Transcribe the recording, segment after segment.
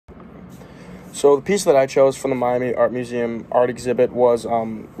So the piece that I chose from the Miami Art Museum art exhibit was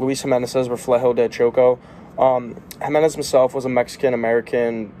Luis Jimenez's Reflejo del Choco. Jimenez himself was a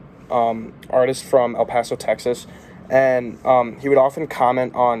Mexican-American artist from El Paso, Texas, and he would often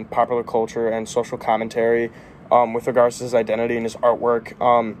comment on popular culture and social commentary with regards to his identity and his artwork.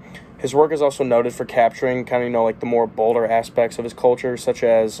 His work is also noted for capturing kind of, like the more bolder aspects of his culture, such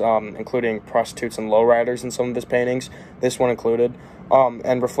as including prostitutes and lowriders in some of his paintings, this one included.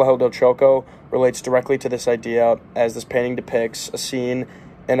 And Reflejo del Choco relates directly to this idea, as this painting depicts a scene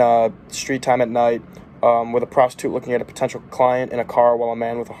in a street time at night with a prostitute looking at a potential client in a car while a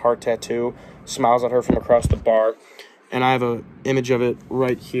man with a heart tattoo smiles at her from across the bar. And I have an image of it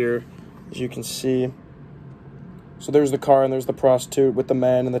right here, as you can see. So there's the car, and there's the prostitute with the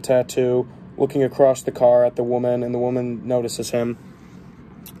man and the tattoo looking across the car at the woman, and the woman notices him.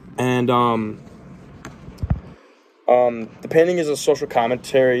 And the painting is a social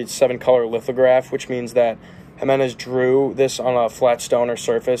commentary 7-color lithograph, which means that Jimenez drew this on a flat stone or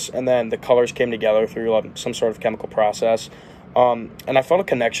surface, and then the colors came together through some sort of chemical process. And I felt a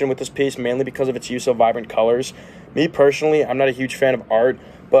connection with this piece mainly because of its use of vibrant colors. Me personally, I'm not a huge fan of art,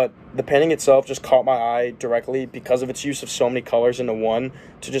 but the painting itself just caught my eye directly because of its use of so many colors into one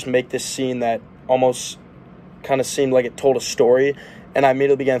to just make this scene that almost kind of seemed like it told a story. And I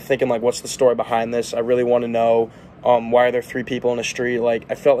immediately began thinking, like, what's the story behind this? I really want to know why are there 3 people in a street? Like,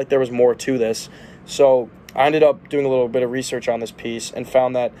 I felt like there was more to this. So I ended up doing a little bit of research on this piece and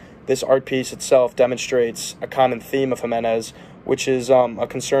found that this art piece itself demonstrates a common theme of Jimenez, which is a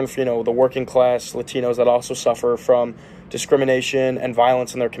concern for, the working class Latinos that also suffer from discrimination and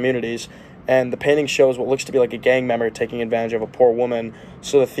violence in their communities. And the painting shows what looks to be like a gang member taking advantage of a poor woman.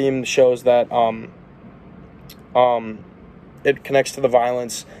 So the theme shows that it connects to the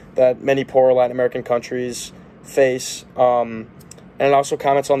violence that many poor Latin American countries face. And it also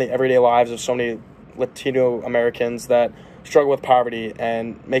comments on the everyday lives of so many Latino Americans that struggle with poverty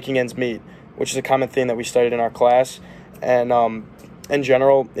and making ends meet, which is a common theme that we studied in our class. And in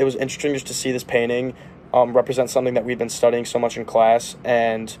general, it was interesting just to see this painting represent something that we've been studying so much in class,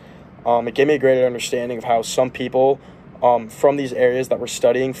 and it gave me a greater understanding of how some people from these areas that we're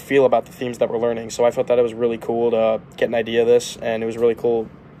studying feel about the themes that we're learning. So I thought that it was really cool to get an idea of this, and it was really cool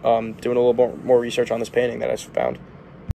doing a little more research on this painting that I found.